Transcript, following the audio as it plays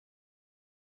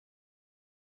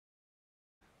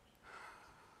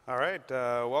All right,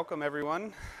 welcome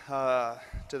everyone to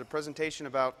the presentation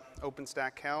about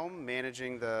OpenStack-Helm,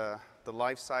 managing the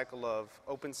life cycle of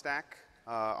OpenStack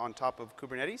on top of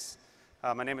Kubernetes.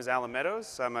 My name is Alan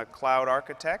Meadows. I'm a cloud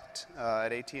architect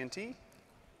at AT&T.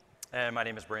 And my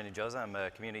name is Brandon Joza. I'm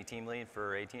a community team lead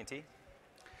for AT&T.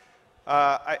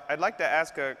 I'd like to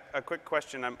ask a quick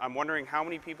question. I'm wondering how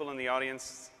many people in the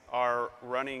audience are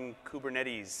running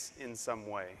Kubernetes in some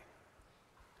way?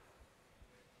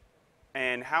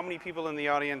 And how many people in the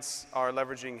audience are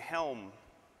leveraging Helm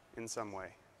in some way?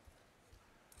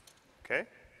 Okay.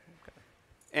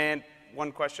 And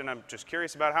one question I'm just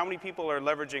curious about, how many people are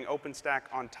leveraging OpenStack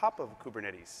on top of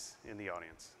Kubernetes in the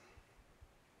audience?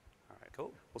 All right,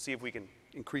 cool. We'll see if we can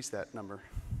increase that number.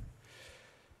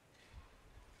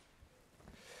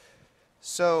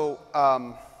 So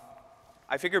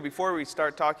I figure before we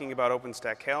start talking about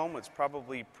OpenStack-Helm, it's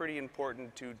probably pretty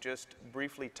important to just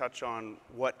briefly touch on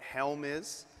what Helm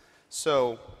is.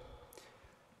 So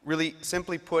really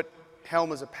simply put,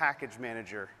 Helm is a package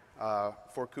manager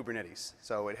for Kubernetes.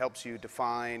 So it helps you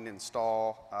define,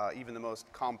 install even the most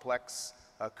complex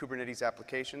Kubernetes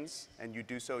applications, and you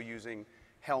do so using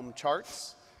Helm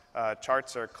charts.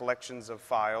 Charts are collections of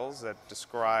files that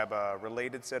describe a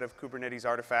related set of Kubernetes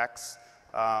artifacts.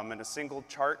 And a single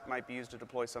chart might be used to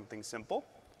deploy something simple,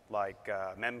 like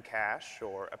Memcache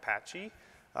or Apache,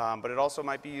 but it also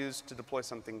might be used to deploy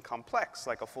something complex,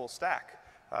 like a full stack,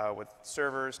 with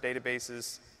servers,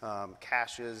 databases,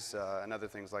 caches, and other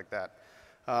things like that.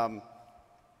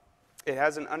 It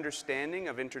has an understanding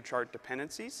of inter-chart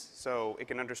dependencies, so it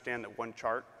can understand that one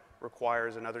chart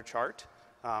requires another chart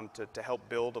to help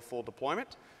build a full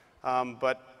deployment.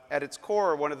 But at its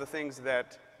core, one of the things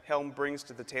that Helm brings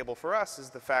to the table for us is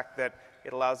the fact that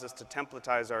it allows us to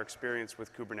templatize our experience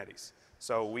with Kubernetes.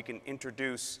 So we can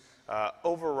introduce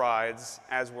overrides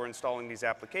as we're installing these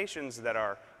applications that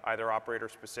are either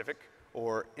operator-specific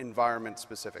or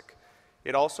environment-specific.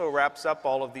 It also wraps up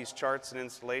all of these charts and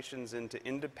installations into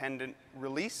independent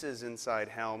releases inside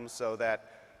Helm so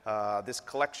that this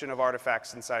collection of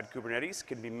artifacts inside Kubernetes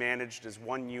can be managed as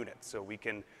one unit. So we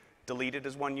can delete it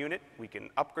as one unit, we can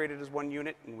upgrade it as one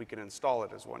unit, and we can install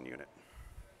it as one unit.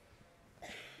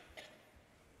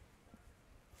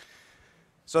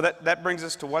 So that brings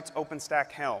us to what's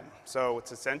OpenStack-Helm. So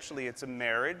it's a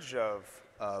marriage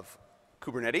of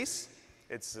Kubernetes.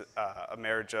 It's a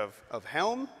marriage of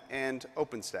Helm and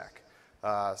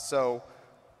OpenStack. So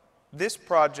this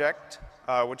project,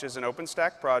 which is an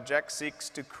OpenStack project, seeks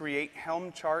to create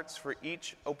Helm charts for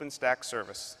each OpenStack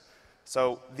service.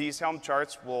 So these Helm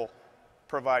charts will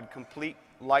provide complete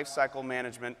lifecycle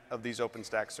management of these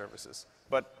OpenStack services.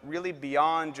 But really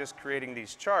beyond just creating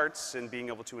these charts and being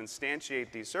able to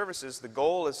instantiate these services, the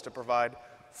goal is to provide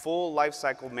full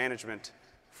lifecycle management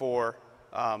for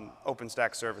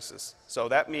OpenStack services. So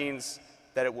that means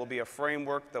that it will be a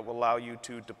framework that will allow you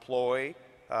to deploy,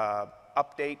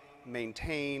 update,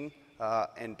 maintain,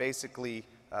 and basically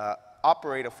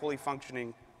operate a fully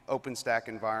functioning OpenStack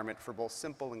environment for both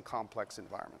simple and complex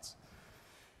environments.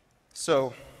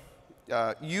 So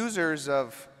users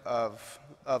of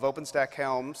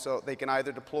OpenStack-Helm, so they can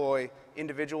either deploy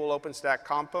individual OpenStack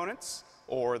components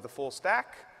or the full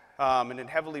stack, and it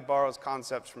heavily borrows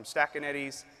concepts from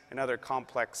Stack-Kubernetes and other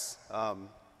complex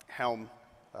Helm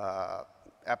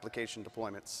application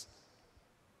deployments.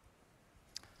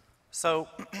 So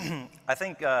I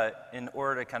think in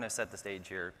order to kind of set the stage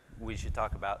here, we should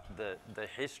talk about the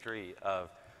history of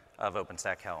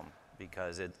OpenStack-Helm,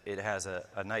 because it has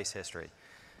a nice history.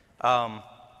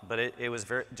 But it was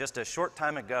just a short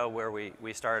time ago where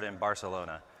we started in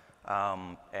Barcelona,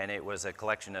 and it was a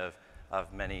collection of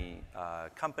many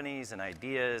companies and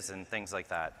ideas and things like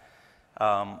that.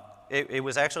 It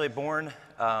was actually born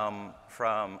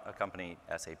from a company,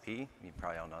 SAP. You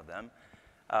probably all know them.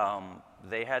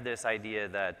 They had this idea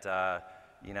that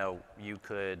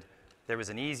there was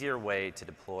an easier way to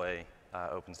deploy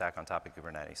OpenStack on top of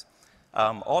Kubernetes.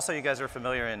 Also, you guys are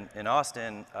familiar in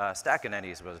Austin,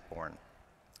 Stack-Kubernetes was born,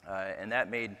 and that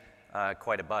made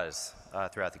quite a buzz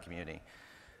throughout the community.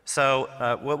 So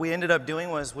what we ended up doing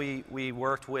was we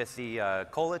worked with the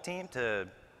Cola team to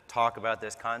talk about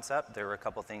this concept. There were a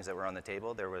couple things that were on the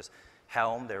table. There was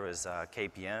Helm, there was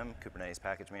KPM, Kubernetes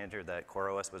Package Manager, that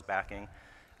CoreOS was backing,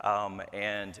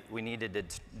 and we needed to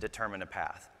determine a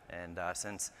path. And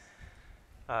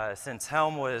since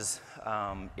Helm was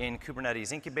in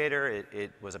Kubernetes Incubator,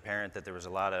 it was apparent that there was a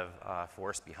lot of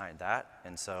force behind that,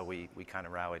 and so we kind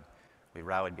of rallied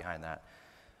behind that.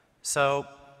 So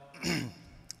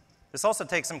this also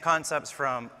takes some concepts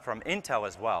from Intel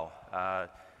as well.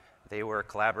 They were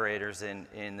collaborators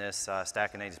in this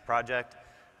Stack-Kubernetes project.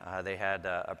 They had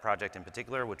a project in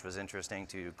particular which was interesting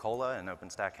to Cola and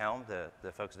OpenStack-Helm,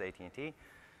 the folks at AT&T,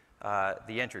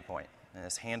 the entry point. And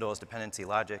this handles dependency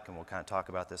logic, and we'll kind of talk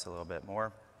about this a little bit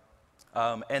more.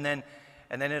 And then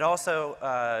it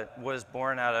also was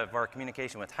born out of our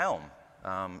communication with Helm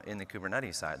in the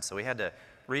Kubernetes side. So we had to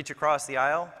reach across the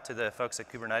aisle to the folks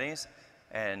at Kubernetes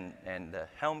and the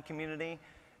Helm community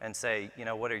and say,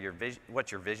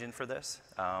 what's your vision for this?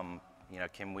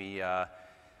 Can we,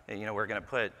 we're going to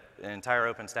put an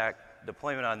entire OpenStack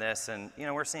deployment on this, and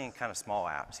we're seeing kind of small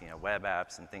apps, web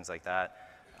apps and things like that.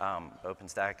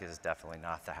 OpenStack is definitely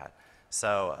not that.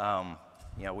 So,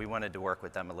 we wanted to work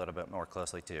with them a little bit more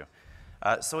closely too.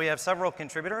 So we have several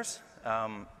contributors.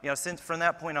 Since from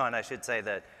that point on, I should say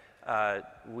that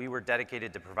we were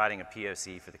dedicated to providing a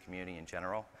POC for the community in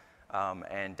general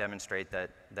and demonstrate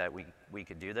that we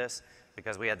could do this,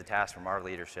 because we had the task from our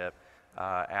leadership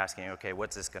asking, okay,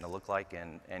 what's this going to look like,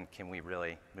 and can we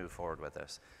really move forward with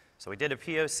this? So we did a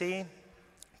POC,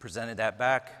 presented that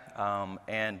back,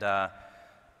 and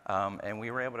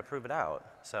we were able to prove it out.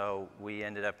 So we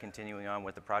ended up continuing on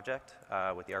with the project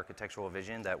with the architectural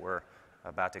vision that we're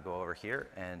about to go over here,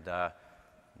 and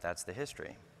that's the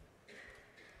history.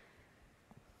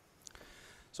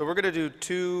 So we're going to do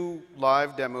 2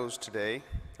 live demos today.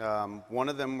 One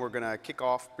of them we're going to kick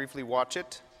off, briefly watch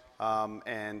it,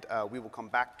 and we will come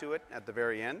back to it at the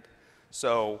very end.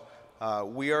 So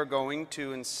we are going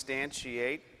to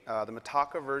instantiate the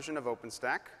Mitaka version of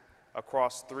OpenStack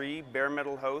across 3 bare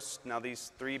metal hosts. Now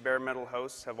these 3 bare metal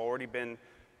hosts have already been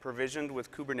provisioned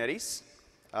with Kubernetes,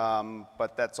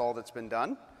 but that's all that's been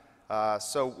done.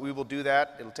 So we will do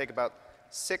that. It'll take about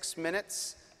 6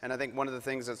 minutes. And I think one of the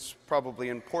things that's probably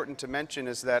important to mention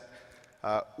is that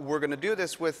we're going to do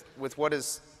this with what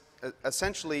is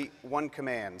essentially one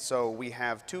command. So we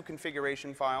have 2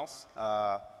 configuration files,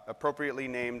 appropriately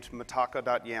named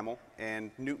mitaka.yaml and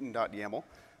newton.yaml.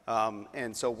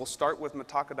 And so we'll start with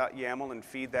mitaka.yaml and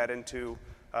feed that into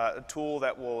a tool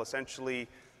that will essentially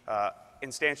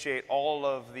instantiate all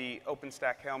of the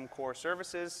OpenStack-Helm core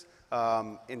services,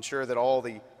 ensure that all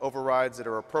the overrides that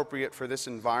are appropriate for this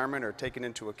environment are taken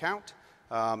into account,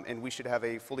 and we should have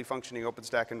a fully functioning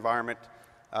OpenStack environment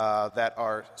that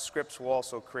our scripts will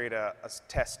also create a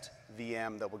test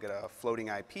VM that will get a floating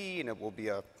IP, and it will be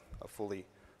a fully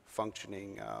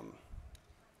functioning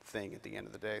thing at the end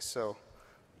of the day. So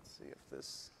let's see if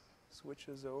this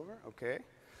switches over. Okay.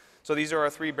 So these are our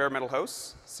 3 bare metal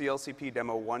hosts, CLCP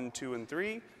demo 1, 2, and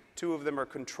 3. 2 of them are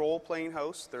control plane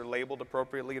hosts. They're labeled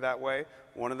appropriately that way.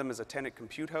 One of them is a tenant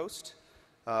compute host.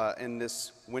 In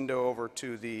this window over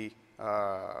to the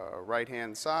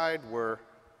right-hand side, we're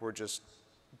just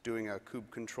doing a kube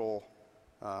control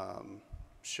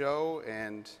show,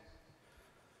 and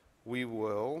we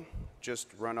will just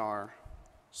run our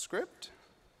script.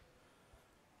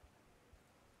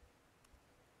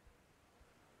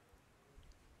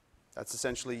 That's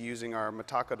essentially using our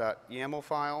mitaka.yaml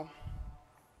file.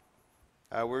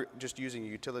 We're just using a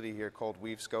utility here called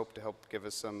weavescope to help give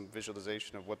us some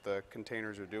visualization of what the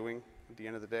containers are doing at the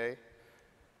end of the day.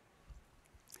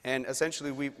 And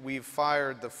essentially, we've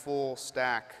fired the full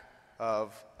stack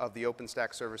of the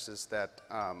OpenStack services that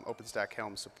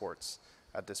OpenStack-Helm supports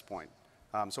at this point.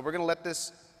 So we're going to let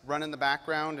this run in the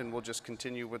background, and we'll just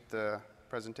continue with the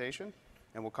presentation.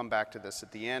 And we'll come back to this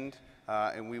at the end,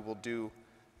 and we will do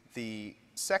the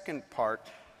second part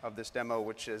of this demo,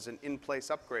 which is an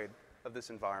in-place upgrade of this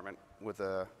environment with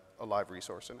a live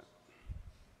resource in it.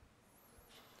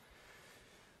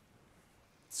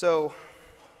 So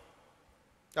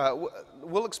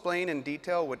we'll explain in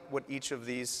detail what each of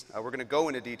these, we're going to go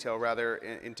into detail rather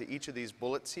into each of these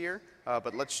bullets here,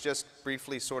 but let's just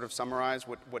briefly sort of summarize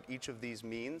what each of these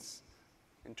means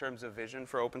in terms of vision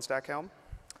for OpenStack-Helm.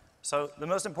 So the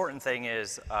most important thing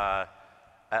is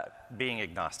being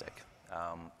agnostic.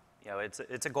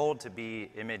 It's a goal to be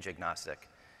image agnostic.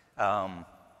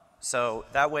 So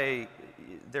that way,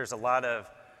 there's a lot of,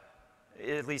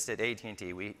 at least at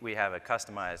AT&T, we have a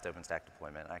customized OpenStack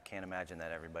deployment. I can't imagine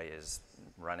that everybody is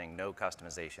running no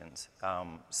customizations.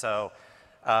 So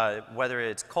whether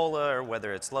it's Cola or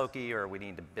whether it's Loki or we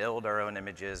need to build our own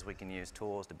images, we can use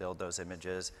tools to build those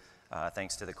images,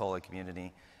 thanks to the Cola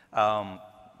community.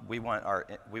 We want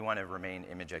to remain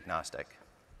image agnostic.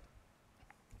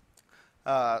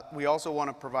 We also want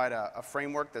to provide a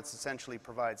framework that essentially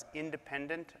provides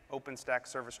independent OpenStack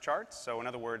service charts. So in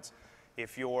other words,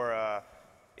 if you're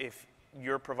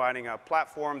providing a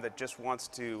platform that just wants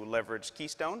to leverage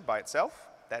Keystone by itself,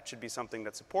 that should be something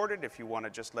that's supported. If you want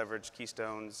to just leverage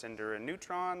Keystone, Cinder, and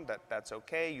Neutron, that's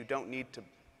okay. You don't need to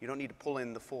pull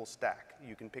in the full stack.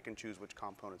 You can pick and choose which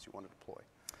components you want to deploy.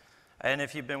 And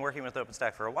if you've been working with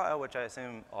OpenStack for a while, which I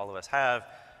assume all of us have,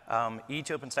 each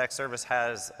OpenStack service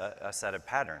has a set of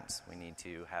patterns. We need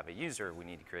to have a user, we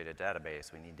need to create a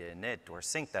database, we need to init or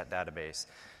sync that database.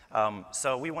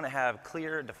 So we want to have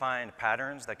clear, defined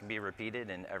patterns that can be repeated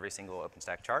in every single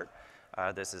OpenStack chart.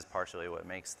 This is partially what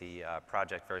makes the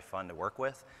project very fun to work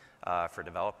with for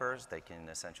developers. They can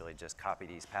essentially just copy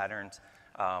these patterns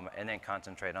and then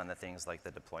concentrate on the things like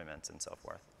the deployments and so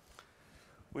forth.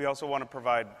 We also want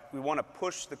to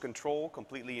push the control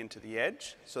completely into the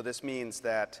edge. So this means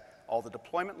that all the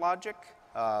deployment logic,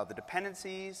 the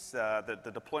dependencies,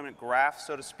 the deployment graph,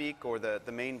 so to speak, or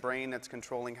the main brain that's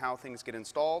controlling how things get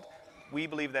installed, we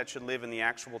believe that should live in the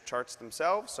actual charts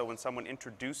themselves. So when someone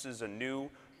introduces a new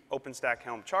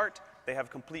OpenStack-Helm chart, they have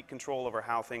complete control over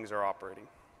how things are operating.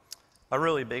 A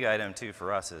really big item, too,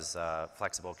 for us is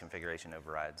flexible configuration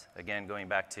overrides. Again, going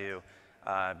back to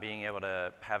being able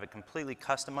to have a completely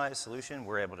customized solution,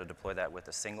 we're able to deploy that with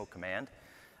a single command.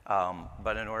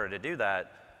 But in order to do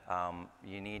that,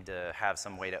 you need to have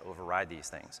some way to override these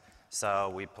things.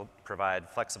 So we provide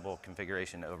flexible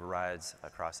configuration overrides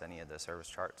across any of the service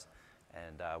charts.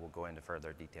 And we'll go into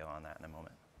further detail on that in a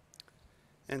moment.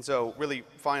 And so really,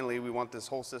 finally, we want this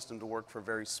whole system to work for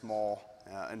very small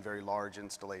and very large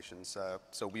installations.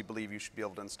 So we believe you should be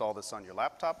able to install this on your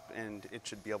laptop, and it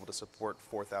should be able to support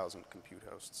 4,000 compute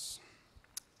hosts.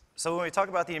 So when we talk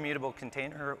about the immutable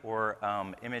container or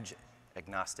image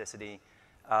agnosticity,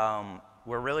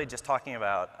 we're really just talking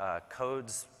about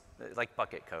codes, like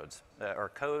bucket codes, or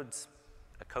codes,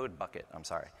 a code bucket, I'm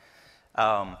sorry.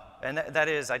 And that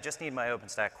is, I just need my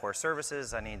OpenStack core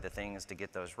services. I need the things to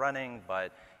get those running,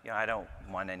 but I don't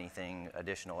want anything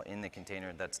additional in the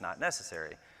container that's not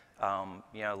necessary.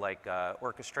 Like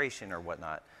orchestration or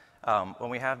whatnot. When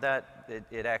we have that,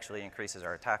 it actually increases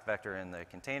our attack vector in the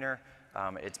container.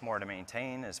 It's more to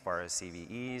maintain as far as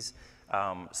CVEs,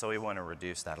 so we want to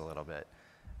reduce that a little bit.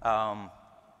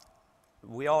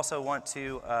 We also want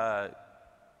to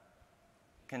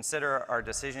consider our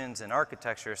decisions in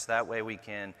architecture so that way we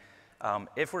can,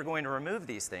 if we're going to remove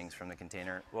these things from the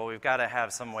container, well, we've got to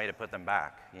have some way to put them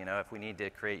back. If we need to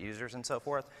create users and so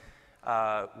forth,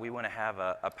 we want to have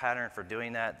a pattern for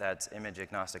doing that that's image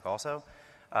agnostic also.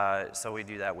 So we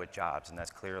do that with jobs, and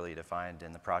that's clearly defined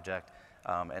in the project.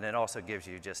 And it also gives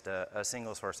you just a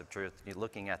single source of truth. You're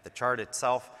looking at the chart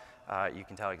itself, you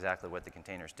can tell exactly what the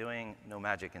container is doing. No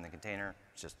magic in the container,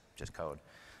 it's just code.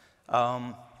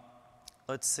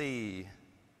 Let's see.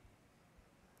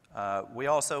 We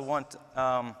also want,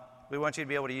 we want you to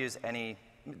be able to use any,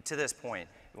 to this point,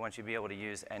 we want you to be able to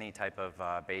use any type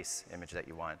of base image that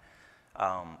you want.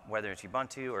 Whether it's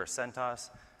Ubuntu or CentOS,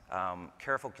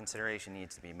 careful consideration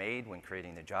needs to be made when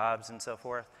creating the jobs and so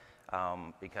forth,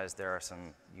 because there are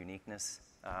some uniqueness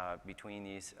between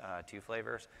these two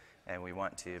flavors, and we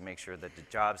want to make sure that the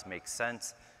jobs make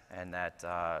sense and that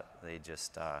they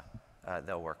just,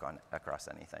 they'll work on across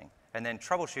anything. And then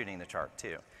troubleshooting the chart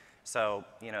too. So,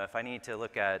 if I need to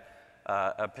look at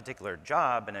a particular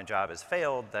job and a job has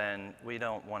failed, then we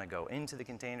don't want to go into the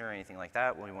container or anything like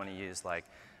that. We want to use like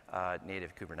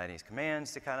native Kubernetes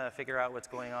commands to kind of figure out what's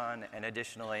going on. And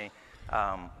additionally,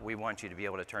 we want you to be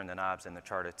able to turn the knobs in the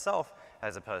chart itself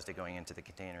as opposed to going into the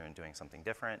container and doing something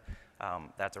different.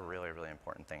 That's a really, really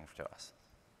important thing to us.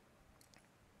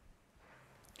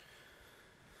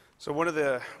 So one of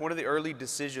the early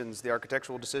decisions, the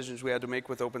architectural decisions we had to make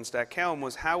with OpenStack-Helm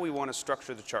was how we want to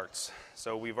structure the charts.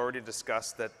 So we've already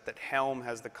discussed that Helm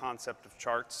has the concept of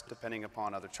charts depending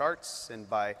upon other charts, and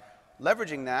by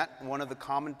leveraging that, one of the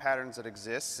common patterns that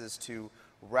exists is to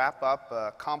wrap up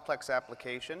a complex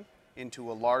application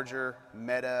into a larger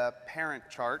meta parent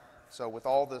chart. So with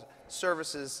all the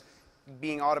services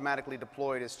being automatically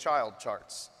deployed as child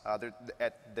charts,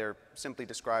 they're simply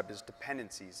described as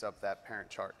dependencies of that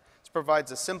parent chart. This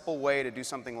provides a simple way to do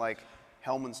something like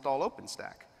Helm install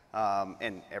OpenStack,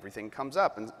 and everything comes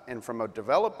up. And from a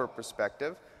developer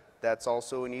perspective, that's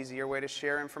also an easier way to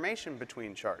share information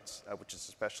between charts, which is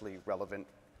especially relevant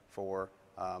for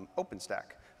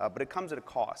OpenStack. But it comes at a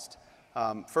cost.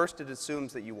 First, it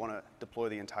assumes that you want to deploy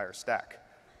the entire stack.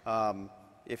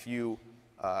 If you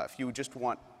just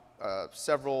want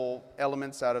several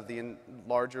elements out of the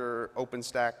larger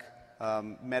OpenStack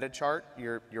meta chart,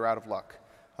 you're out of luck.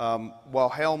 While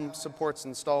Helm supports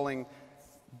installing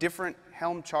different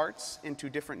Helm charts into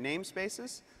different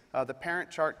namespaces, the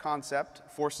parent chart concept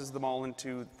forces them all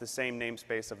into the same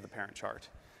namespace of the parent chart.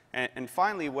 And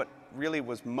finally, what really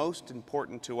was most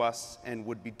important to us and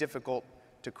would be difficult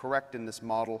to correct in this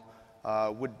model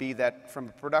would be that from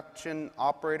a production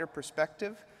operator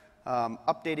perspective,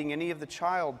 updating any of the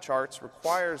child charts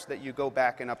requires that you go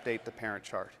back and update the parent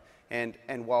chart.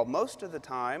 And while most of the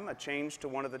time a change to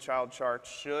one of the child charts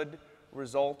should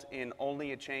result in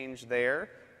only a change there,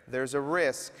 there's a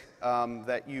risk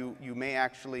that you may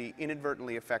actually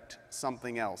inadvertently affect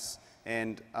something else.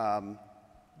 And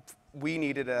we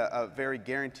needed a very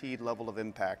guaranteed level of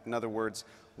impact. In other words,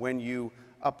 when you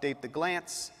update the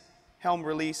glance Helm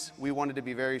release, we wanted to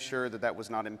be very sure that that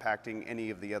was not impacting any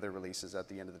of the other releases at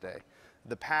the end of the day.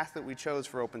 The path that we chose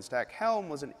for OpenStack-Helm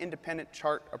was an independent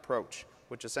chart approach,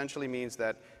 which essentially means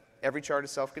that every chart is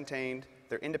self-contained,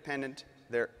 they're independent,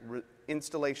 their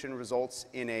installation results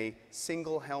in a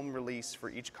single Helm release for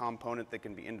each component that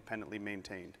can be independently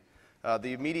maintained.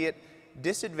 The immediate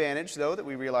disadvantage, though, that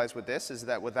we realized with this is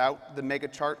that without the mega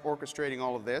chart orchestrating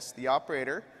all of this, the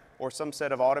operator or some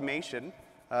set of automation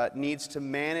needs to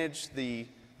manage the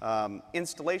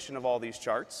installation of all these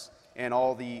charts and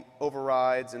all the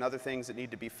overrides and other things that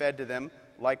need to be fed to them.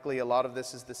 Likely a lot of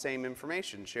this is the same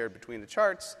information shared between the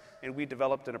charts, and we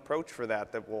developed an approach for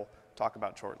that that we'll talk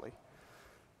about shortly.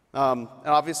 And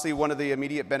obviously one of the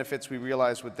immediate benefits we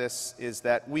realized with this is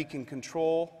that we can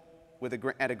control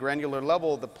at a granular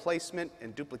level the placement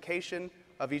and duplication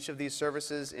of each of these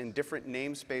services in different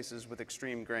namespaces with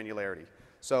extreme granularity.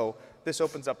 So this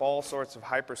opens up all sorts of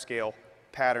hyperscale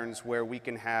patterns where we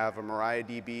can have a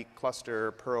MariaDB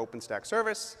cluster per OpenStack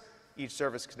service. Each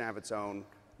service can have its own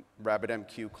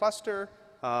RabbitMQ cluster.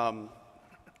 And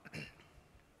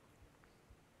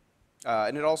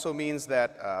it also means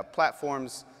that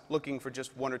platforms looking for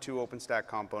just one or two OpenStack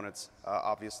components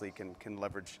obviously can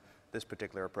leverage this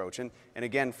particular approach. And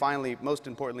again, finally, most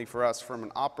importantly for us, from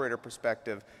an operator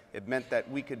perspective, it meant that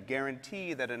we could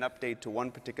guarantee that an update to one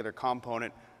particular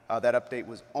component, that update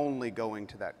was only going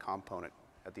to that component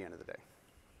at the end of the day.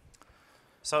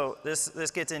 So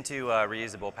this gets into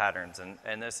reusable patterns,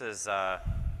 and this is,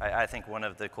 I think, one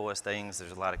of the coolest things.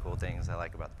 There's a lot of cool things I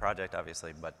like about the project,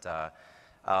 obviously, but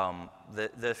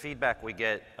the feedback we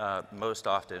get most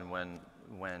often when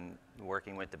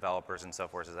working with developers and so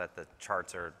forth is that the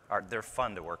charts they're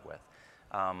fun to work with.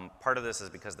 Part of this is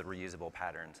because of the reusable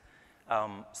patterns.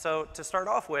 So to start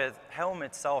off with, Helm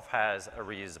itself has a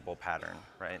reusable pattern,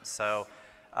 right? So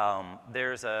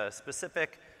there's a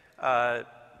specific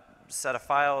set of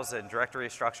files and directory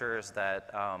structures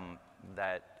that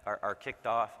are kicked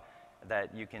off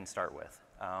that you can start with.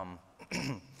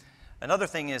 Another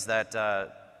thing is that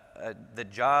the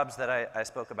jobs that I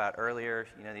spoke about earlier,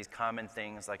 these common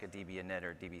things like a DB init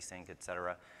or DB sync, et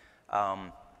cetera,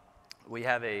 we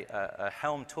have a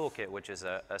Helm toolkit, which is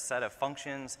a set of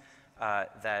functions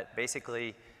that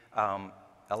basically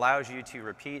allows you to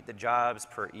repeat the jobs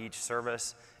for each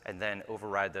service and then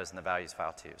override those in the values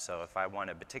file too. So if I want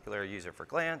a particular user for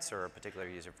Glance or a particular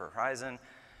user for Horizon,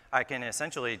 I can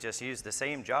essentially just use the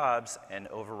same jobs and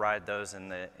override those in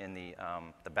the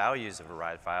values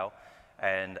override file,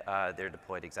 and they're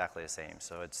deployed exactly the same.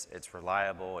 So it's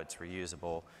reliable, it's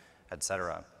reusable, et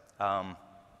cetera.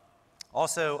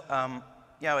 Also,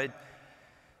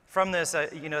 from this,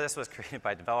 this was created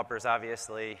by developers,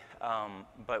 obviously,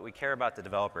 but we care about the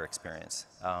developer experience.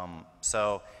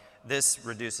 So this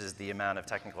reduces the amount of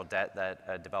technical debt that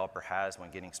a developer has when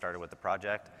getting started with the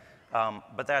project.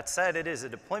 But that said, it is a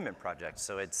deployment project,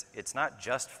 so it's not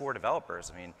just for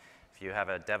developers. I mean, if you have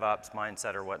a DevOps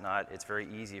mindset or whatnot, it's very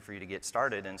easy for you to get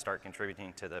started and start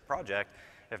contributing to the project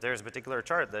if there's a particular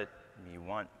chart that you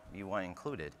want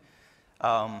included.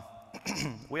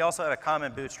 We also have a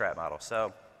common bootstrap model.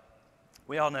 So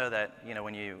we all know that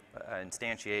when you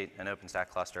instantiate an OpenStack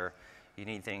cluster, you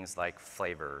need things like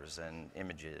flavors and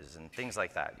images and things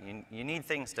like that. You need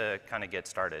things to kind of get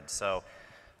started. So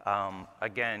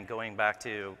again, going back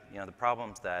to the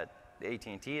problems that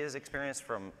AT&T has experienced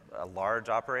from a large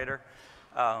operator,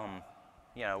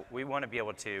 we want to be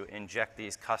able to inject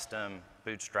these custom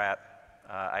bootstrap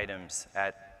items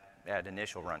at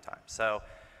initial runtime. So,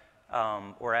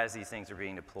 or as these things are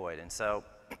being deployed. And so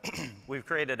we've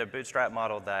created a bootstrap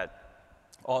model that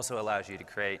also allows you to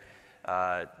create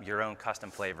your own custom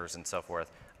flavors and so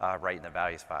forth right in the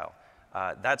values file.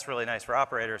 That's really nice for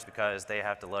operators because they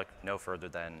have to look no further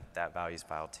than that values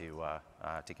file to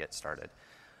get started.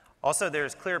 Also,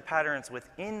 there's clear patterns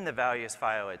within the values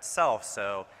file itself.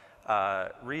 So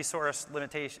resource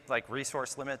limitation, like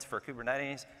resource limits for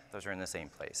Kubernetes, those are in the same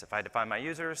place. If I define my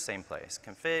users, same place.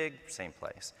 Config, same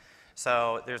place.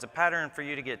 So there's a pattern for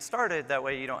you to get started. That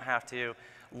way you don't have to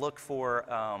look for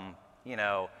some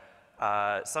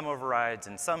overrides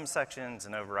in some sections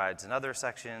and overrides in other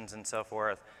sections and so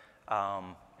forth.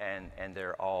 And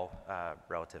they're all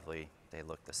relatively, they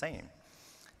look the same.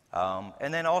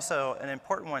 And then also an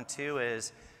important one too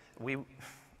is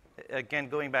again,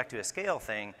 going back to a scale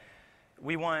thing,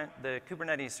 we want the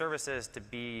Kubernetes services to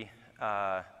be,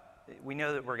 we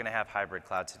know that we're going to have hybrid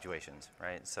cloud situations,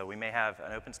 right? So we may have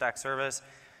an OpenStack service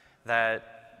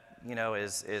that, you know,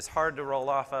 is hard to roll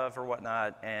off of or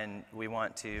whatnot, and we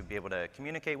want to be able to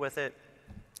communicate with it.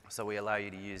 So we allow you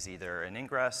to use either an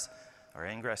ingress or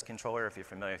ingress controller. If you're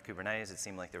familiar with Kubernetes, it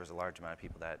seemed like there was a large amount of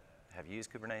people that have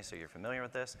used Kubernetes, so you're familiar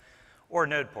with this. Or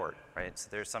node port, right? So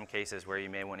there's some cases where you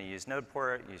may want to use node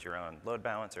port, use your own load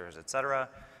balancers, et cetera.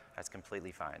 That's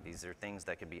completely fine. These are things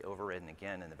that can be overridden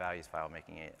again in the values file,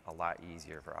 making it a lot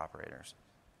easier for operators.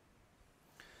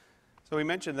 So we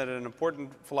mentioned that an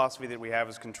important philosophy that we have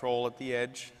is control at the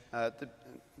edge a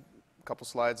couple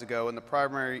slides ago, and the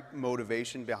primary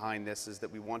motivation behind this is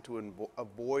that we want to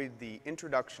avoid the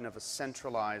introduction of a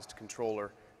centralized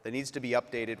controller that needs to be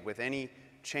updated with any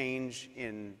change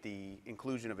in the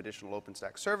inclusion of additional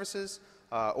OpenStack services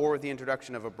or the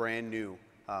introduction of a brand new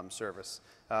service.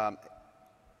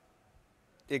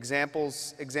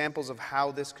 Examples of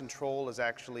how this control is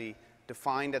actually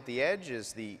defined at the edge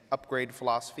is the upgrade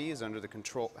philosophy is under the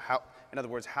control, in other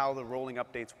words, how the rolling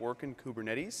updates work in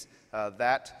Kubernetes.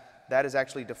 That is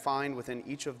actually defined within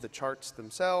each of the charts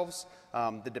themselves.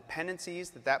 The dependencies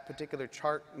that particular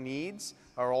chart needs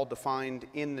are all defined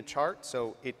in the chart,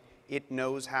 so it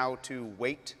knows how to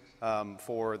wait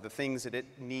for the things that it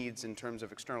needs in terms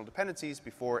of external dependencies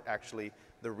before actually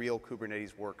the real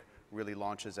Kubernetes work really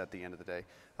launches at the end of the day.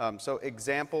 So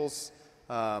examples,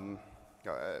 and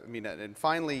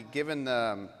finally, given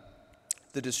the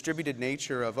distributed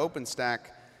nature of OpenStack,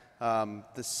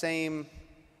 the same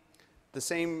the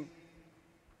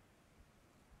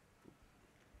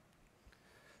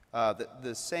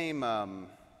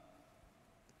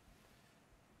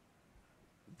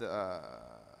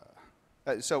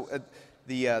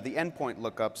endpoint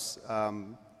lookups,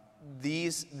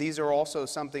 these are also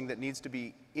something that needs to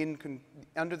be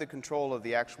under the control of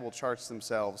the actual charts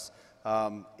themselves.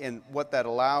 And what that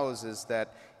allows is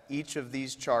that each of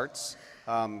these charts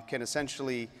can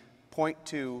essentially point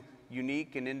to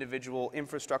unique and individual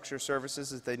infrastructure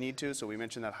services as they need to. So we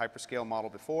mentioned that hyperscale model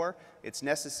before. It's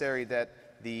necessary that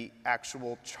the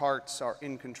actual charts are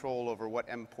in control over what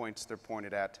endpoints they're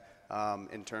pointed at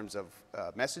in terms of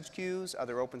message queues,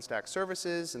 other OpenStack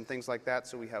services, and things like that.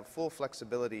 So we have full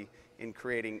flexibility in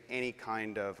creating any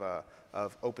kind of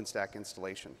OpenStack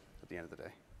installation at the end of the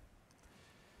day.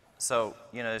 So,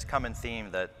 you know, there's a common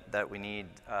theme that we need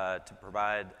to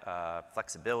provide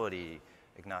flexibility,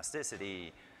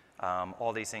 agnosticity,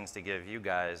 all these things to give you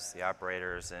guys, the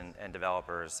operators and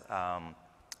developers,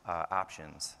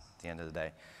 options at the end of the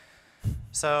day.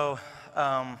 So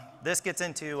this gets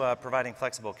into providing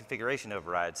flexible configuration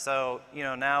overrides. So, you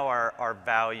know, now our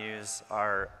values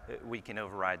we can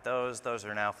override those. Those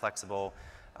are now flexible.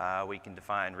 We can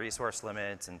define resource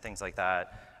limits and things like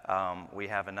that. We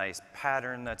have a nice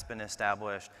pattern that's been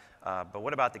established. But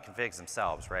what about the configs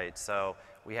themselves, right? So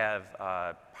we have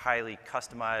a highly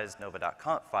customized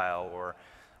nova.conf file, or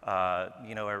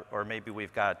you know, or maybe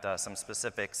we've got some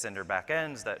specific Cinder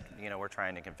backends that, you know, we're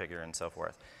trying to configure and so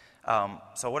forth.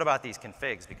 So what about these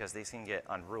configs? Because these can get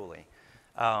unruly.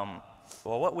 Well,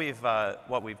 what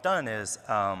we've done is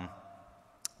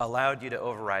allowed you to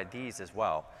override these as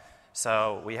well.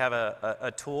 So we have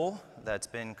a tool that's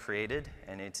been created,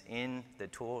 and it's in the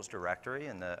tools directory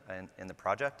in the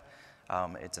project.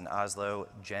 It's an Oslo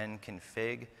gen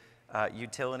config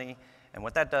utility, and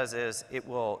what that does is it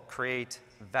will create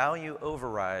value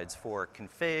overrides for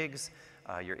configs,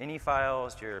 your ini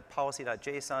files, your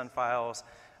policy.json files,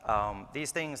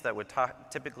 these things that would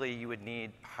typically you would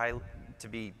need to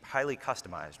be highly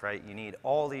customized, right? You need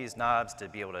all these knobs to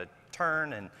be able to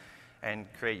turn and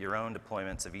create your own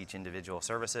deployments of each individual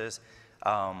services.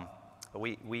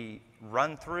 We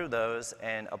run through those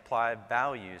and apply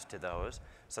values to those.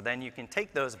 So then you can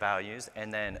take those values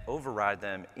and then override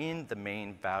them in the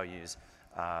main values,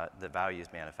 the values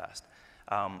manifest.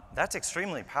 That's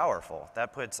extremely powerful.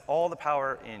 That puts all the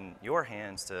power in your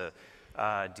hands to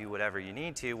do whatever you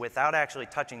need to without actually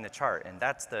touching the chart. And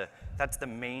that's the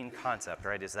main concept,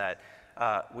 right? Is that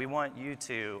we want you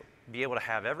to be able to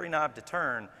have every knob to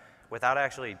turn without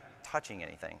actually touching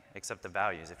anything except the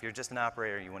values. If you're just an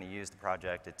operator, you want to use the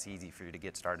project, it's easy for you to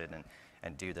get started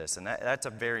and do this. And that's a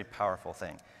very powerful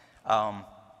thing.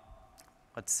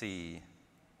 Let's see.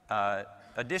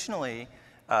 Additionally,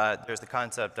 there's the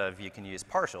concept of you can use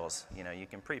partials. You know, you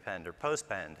can prepend or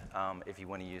postpend if you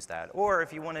want to use that. Or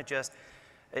if you want to just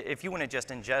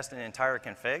ingest an entire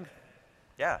config,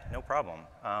 yeah, no problem.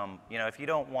 You know, if you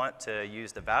don't want to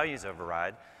use the values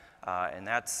override, and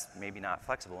that's maybe not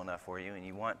flexible enough for you, and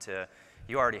you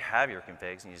already have your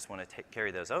configs and you just want to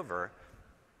carry those over,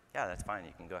 yeah, that's fine.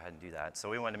 You can go ahead and do that. So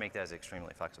we wanted to make that as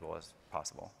extremely flexible as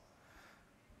possible.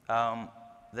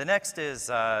 The next is,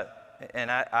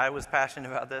 and I was passionate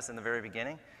about this in the very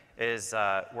beginning, is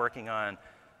working on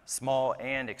small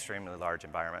and extremely large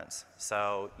environments.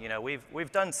 So, you know,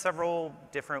 we've done several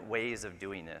different ways of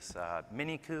doing this.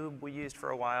 Minikube we used for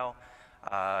a while,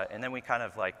 and then we kind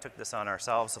of like took this on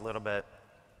ourselves a little bit.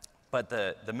 But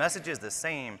the message is the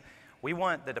same. We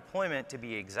want the deployment to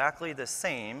be exactly the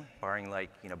same, barring like,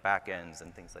 you know, backends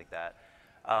and things like that,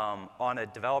 on a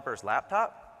developer's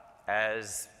laptop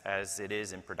as it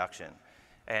is in production.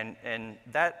 And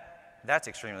that's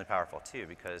extremely powerful too,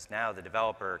 because now the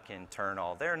developer can turn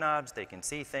all their knobs, they can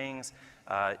see things.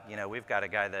 You know, we've got a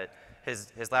guy that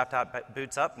his laptop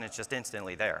boots up and it's just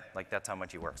instantly there. Like that's how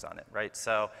much he works on it, right?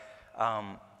 So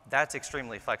that's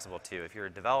extremely flexible too. If you're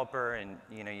a developer and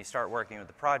you know you start working with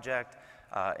the project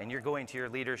and you're going to your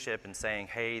leadership and saying,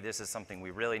 hey, this is something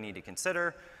we really need to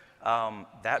consider,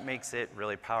 that makes it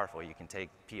really powerful. You can take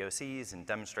POCs and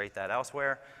demonstrate that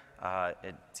elsewhere.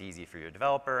 It's easy for your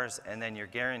developers, and then you're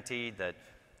guaranteed that,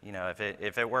 you know,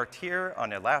 if it worked here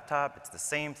on a laptop, it's the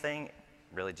same thing,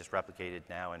 really just replicated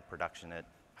now in production at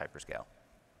hyperscale.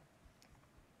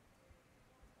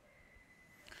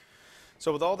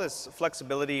 So with all this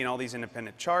flexibility and all these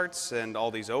independent charts and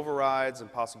all these overrides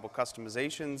and possible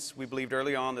customizations, we believed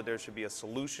early on that there should be a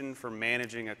solution for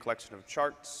managing a collection of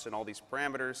charts and all these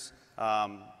parameters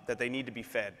that they need to be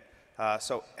fed.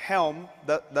 So Helm,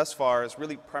 thus far, is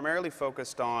really primarily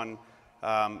focused on,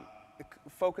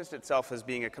 focused itself as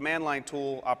being a command line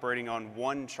tool operating on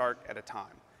one chart at a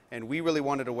time. And we really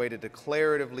wanted a way to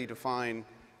declaratively define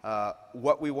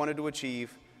what we wanted to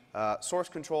achieve, source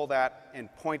control that,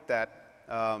 and point that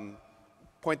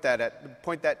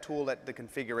tool at the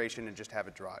configuration and just have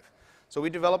it drive. So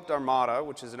we developed Armada,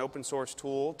 which is an open source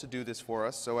tool to do this for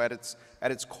us. So at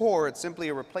its core, it's simply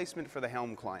a replacement for the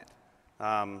Helm client.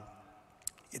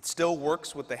 It still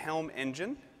works with the Helm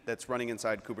engine that's running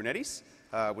inside Kubernetes,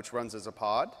 which runs as a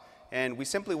pod. And we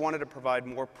simply wanted to provide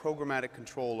more programmatic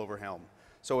control over Helm.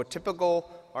 So a typical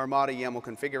Armada YAML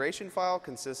configuration file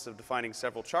consists of defining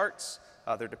several charts,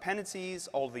 their dependencies,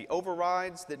 all the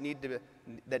overrides that need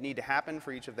to happen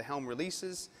for each of the Helm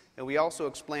releases. And we also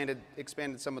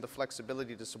expanded some of the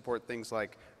flexibility to support things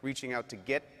like reaching out to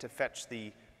Git to fetch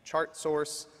the chart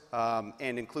source,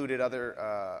 and included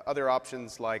other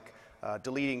options like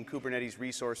deleting Kubernetes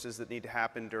resources that need to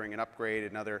happen during an upgrade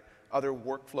and other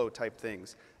workflow type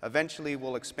things. Eventually,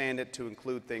 we'll expand it to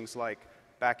include things like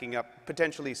backing up,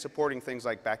 potentially supporting things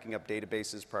like backing up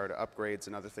databases prior to upgrades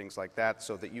and other things like that,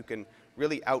 so that you can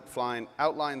really outline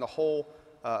the whole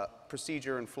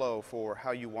procedure and flow for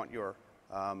how you want your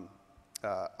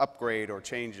upgrade or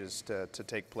changes to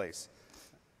take place.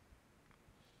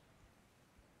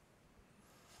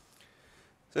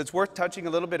 So it's worth touching a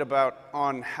little bit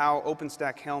on how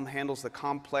OpenStack-Helm handles the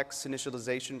complex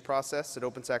initialization process that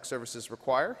OpenStack services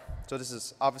require. So this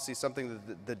is obviously something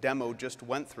that the demo just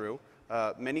went through.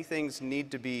 Many things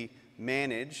need to be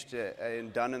managed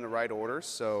and done in the right order.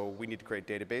 So we need to create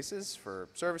databases for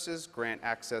services, grant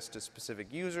access to specific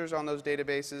users on those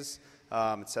databases,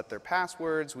 set their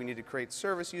passwords. We need to create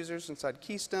service users inside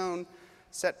Keystone,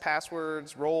 set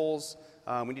passwords, roles.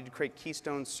 We need to create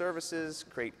Keystone services,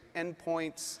 create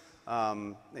endpoints,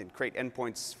 and create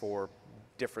endpoints for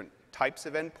different types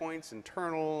of endpoints,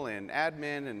 internal and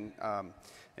admin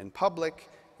and public.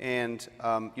 And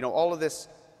you know, all of this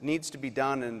needs to be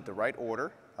done in the right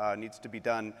order, needs to be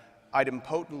done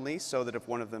idempotently so that if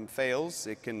one of them fails,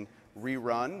 it can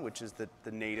rerun, which is the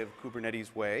native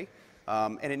Kubernetes way.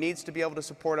 And it needs to be able to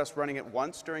support us running it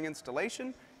once during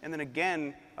installation, and then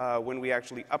again when we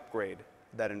actually upgrade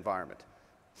that environment.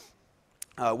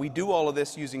 We do all of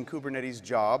this using Kubernetes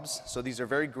jobs. So these are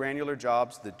very granular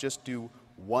jobs that just do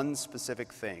one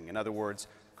specific thing. In other words,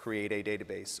 create a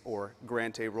database, or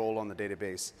grant a role on the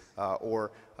database, or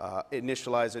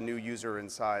initialize a new user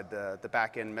inside the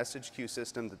back-end message queue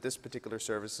system that this particular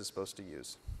service is supposed to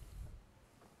use.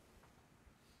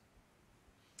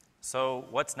 So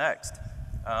what's next?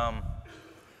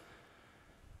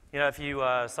 You know, if you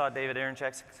saw David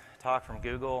Aronczyk's talk from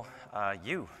Google,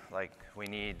 we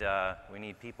need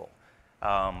people.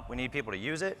 We need people to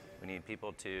use it. We need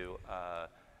people to you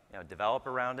know, develop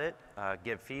around it,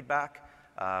 give feedback.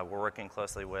 We're working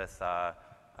closely with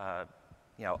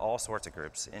you know, all sorts of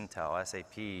groups: Intel,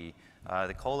 SAP,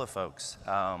 the Cola folks.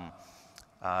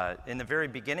 In the very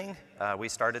beginning, we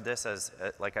started this as,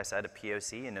 like I said, a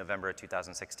POC in November of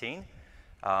 2016.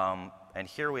 And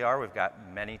here we are. We've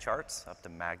got many charts up to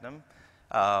Magnum.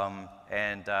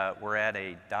 And we're at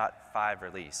a .5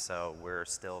 release, so we're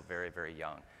still very, very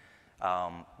young.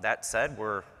 That said,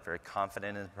 we're very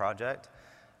confident in the project.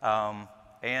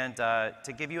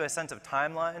 To give you a sense of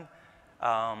timeline,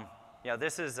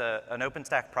 this is an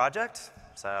OpenStack project.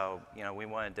 So, we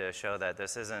wanted to show that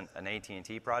this isn't an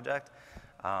AT&T project.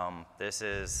 This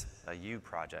is a U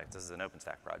project. This is an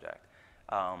OpenStack project.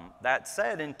 That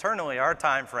said, internally, our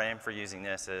time frame for using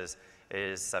this is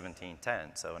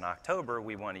 1710. So in October,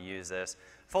 we want to use this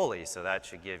fully. So that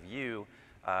should give you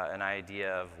an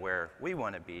idea of where we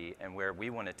want to be and where we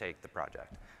want to take the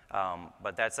project.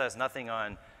 But that says nothing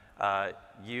on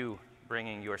you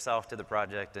bringing yourself to the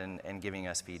project and giving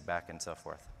us feedback and so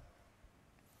forth.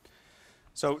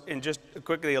 So, and just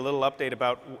quickly, a little update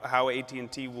about how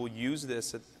AT&T will use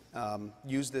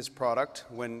this product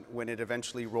when it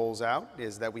eventually rolls out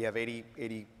is that we have 80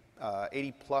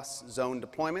 plus zone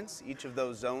deployments. Each of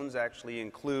those zones actually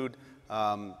include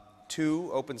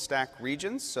 2 OpenStack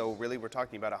regions. So really, we're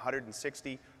talking about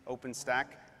 160 OpenStack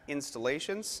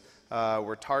installations.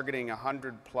 We're targeting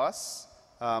 100 plus,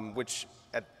 which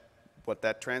what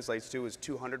that translates to is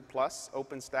 200 plus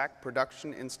OpenStack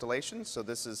production installations. So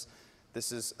this is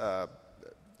a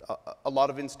lot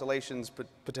of installations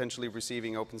potentially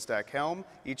receiving OpenStack-Helm.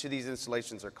 Each of these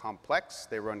installations are complex.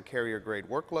 They run carrier-grade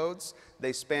workloads.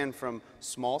 They span from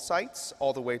small sites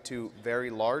all the way to very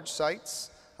large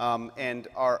sites. And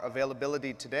our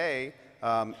availability today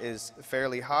is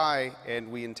fairly high, and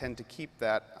we intend to keep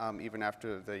that even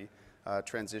after the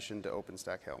transition to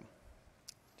OpenStack-Helm.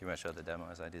 Do you want to show the demo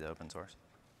as I do the open source?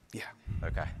 Yeah.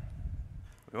 Okay.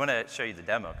 We want to show you the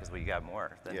demo because we got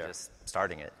more than just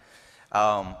starting it.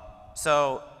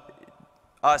 So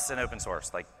us and open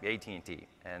source, like AT&T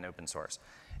and open source.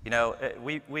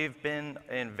 We've been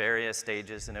in various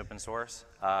stages in open source.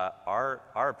 Our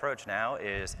approach now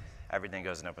is everything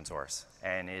goes in open source,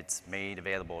 and it's made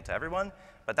available to everyone.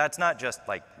 But that's not just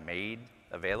like made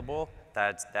available.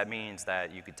 That means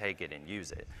that you could take it and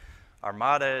use it.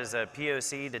 Armada is a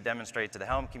POC to demonstrate to the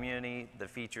Helm community the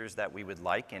features that we would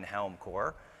like in Helm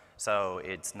core. So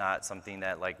it's not something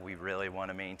that like we really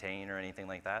want to maintain or anything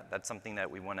like that. That's something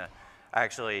that we want to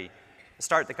actually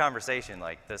start the conversation.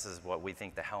 Like, this is what we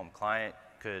think the Helm client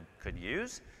could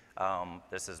use.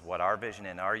 This is what our vision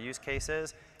and our use case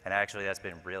is. And actually, that's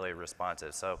been really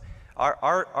responsive. So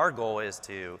our goal is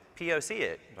to POC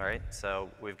it, right? So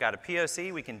we've got a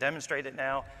POC. We can demonstrate it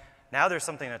now. Now there's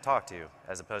something to talk to,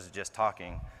 as opposed to just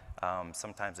talking.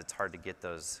 Sometimes it's hard to get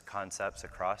those concepts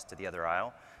across to the other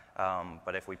aisle.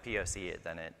 But if we POC it,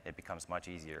 then it becomes much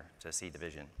easier to see the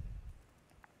vision.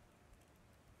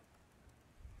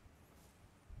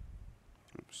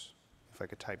 Oops. If I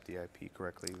could type the IP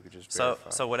correctly, we could just verify.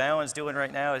 So what Alan's doing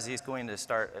right now is he's going to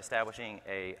start establishing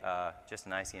just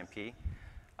an ICMP.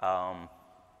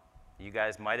 You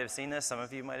guys might have seen this. Some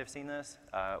of you might have seen this.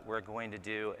 We're going to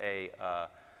do a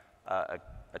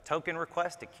token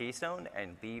request to Keystone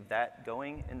and leave that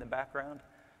going in the background.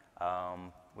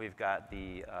 We've got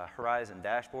the Horizon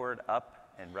dashboard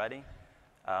up and ready.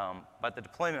 But the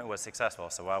deployment was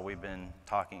successful. So while we've been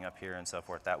talking up here and so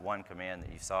forth, that one command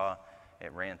that you saw,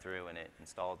 it ran through and it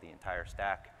installed the entire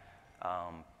stack.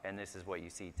 And this is what you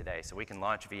see today. So we can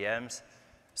launch VMs.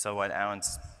 So what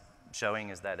Alan's showing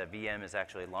is that a VM is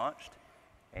actually launched.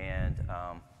 And you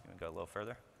want to go a little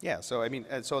further? Yeah, so I mean,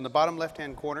 so in the bottom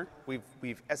left-hand corner, we've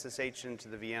SSH'd into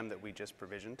the VM that we just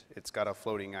provisioned. It's got a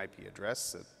floating IP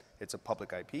address. It's a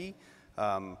public IP.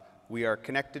 We are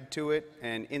connected to it,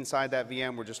 and inside that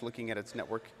VM, we're just looking at its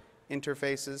network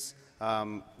interfaces.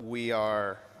 We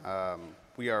are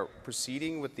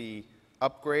proceeding with the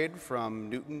upgrade from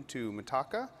Newton to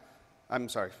Mitaka. I'm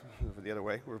sorry, the other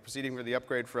way. We're proceeding with the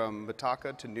upgrade from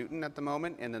Mitaka to Newton at the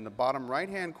moment, and in the bottom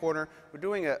right-hand corner, we're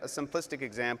doing a simplistic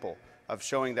example of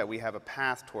showing that we have a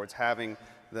path towards having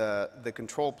the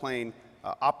control plane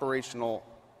operational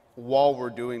while we're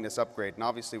doing this upgrade. And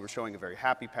obviously, we're showing a very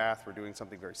happy path. We're doing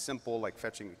something very simple, like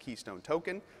fetching a Keystone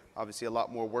token. Obviously, a lot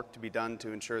more work to be done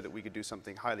to ensure that we could do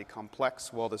something highly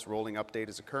complex while this rolling update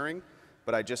is occurring.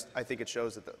 But I think it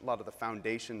shows that a lot of the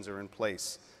foundations are in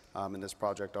place in this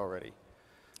project already.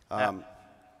 I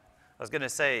was going to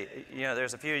say,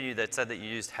 there's a few of you that said that you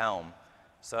used Helm.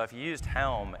 So if you used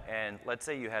Helm, and let's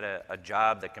say you had a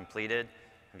job that completed,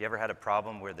 have you ever had a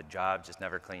problem where the job just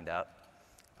never cleaned up?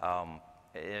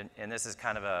 And this is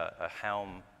kind of a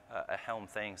Helm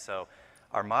thing. So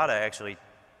Armada actually,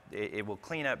 it will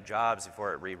clean up jobs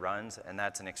before it reruns, and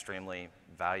that's an extremely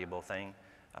valuable thing.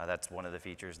 That's one of the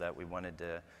features that we wanted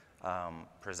to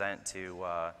present to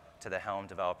the Helm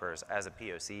developers as a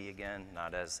POC again,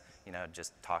 not as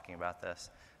just talking about this.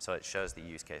 So it shows the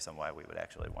use case on why we would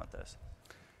actually want this.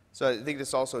 So I think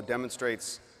this also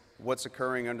demonstrates what's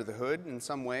occurring under the hood in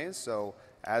some ways. So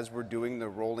as we're doing the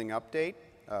rolling update,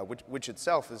 which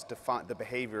itself is defined, the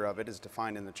behavior of it is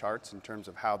defined in the charts in terms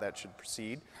of how that should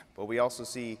proceed. But we also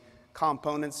see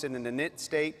components in an init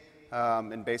state,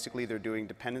 and basically they're doing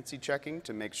dependency checking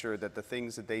to make sure that the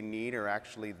things that they need are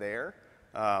actually there.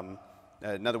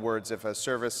 In other words, if a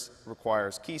service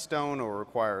requires Keystone or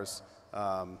requires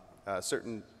a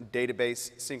certain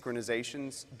database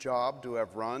synchronizations job to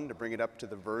have run to bring it up to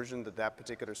the version that that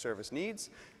particular service needs,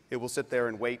 it will sit there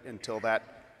and wait until that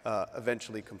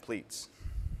eventually completes.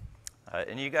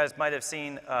 And you guys might have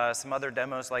seen some other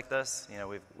demos like this. You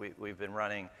know, we've been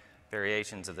running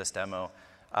variations of this demo.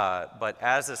 But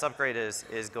as this upgrade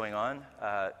is going on,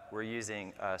 we're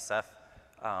using Ceph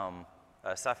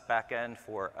backend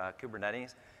for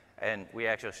Kubernetes. And we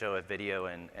actually show a video,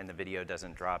 and the video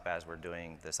doesn't drop as we're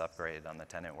doing this upgrade on the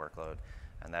tenant workload.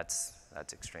 And that's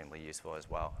extremely useful as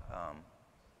well.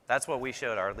 That's what we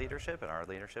showed our leadership, and our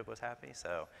leadership was happy.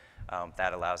 So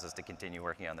that allows us to continue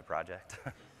working on the project.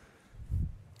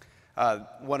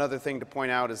 One other thing to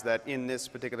point out is that in this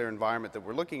particular environment that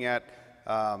we're looking at,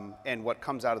 and what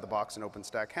comes out of the box in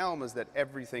OpenStack-Helm is that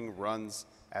everything runs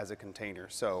as a container.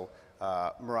 So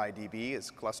MariaDB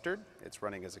is clustered. It's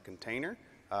running as a container.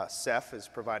 Ceph is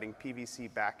providing PVC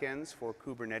backends for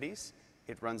Kubernetes.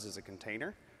 It runs as a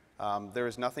container. There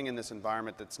is nothing in this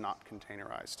environment that's not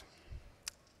containerized.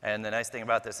 And the nice thing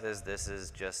about this is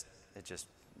it just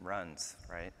runs,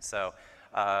 right? So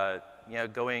you know,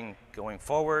 going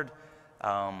forward,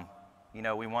 you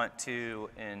know, we want to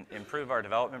improve our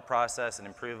development process and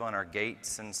improve on our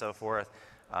gates and so forth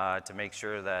to make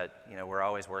sure that, you know, we're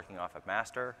always working off of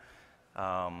master.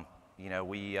 You know,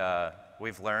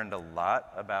 we've learned a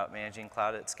lot about managing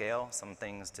cloud at scale, some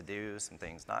things to do, some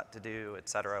things not to do, et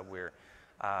cetera.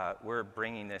 We're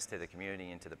bringing this to the community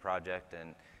and to the project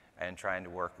and trying to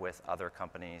work with other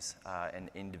companies and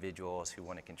individuals who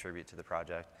want to contribute to the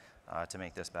project to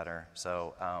make this better.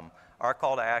 So our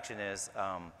call to action is,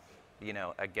 you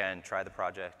know, again, try the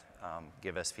project,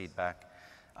 give us feedback.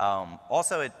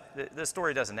 Also, the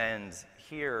story doesn't end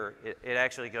here. It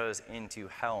actually goes into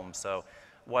Helm. So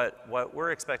what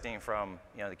we're expecting from,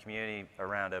 you know, the community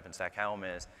around OpenStack-Helm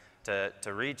is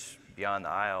to reach beyond the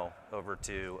aisle over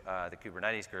to the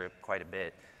Kubernetes group quite a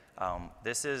bit.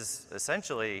 This is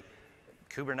essentially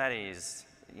Kubernetes,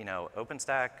 you know,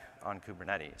 OpenStack on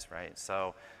Kubernetes, right?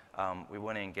 So we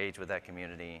want to engage with that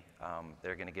community.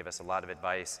 They're going to give us a lot of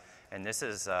advice. And this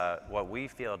is what we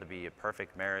feel to be a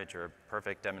perfect marriage or a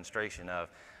perfect demonstration of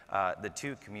the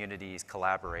two communities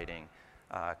collaborating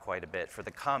quite a bit for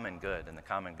the common good. And the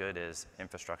common good is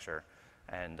infrastructure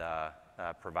and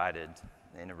provided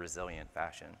in a resilient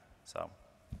fashion.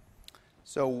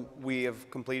 So we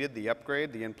have completed the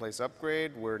upgrade, the in-place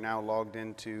upgrade. We're now logged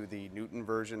into the Newton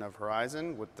version of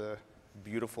Horizon with the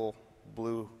beautiful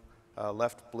blue,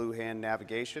 left blue hand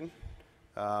navigation.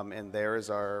 And there is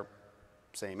our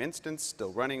same instance,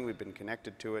 still running. We've been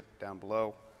connected to it down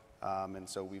below. And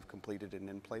so we've completed an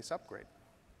in-place upgrade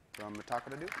from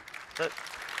Mataka to Newton.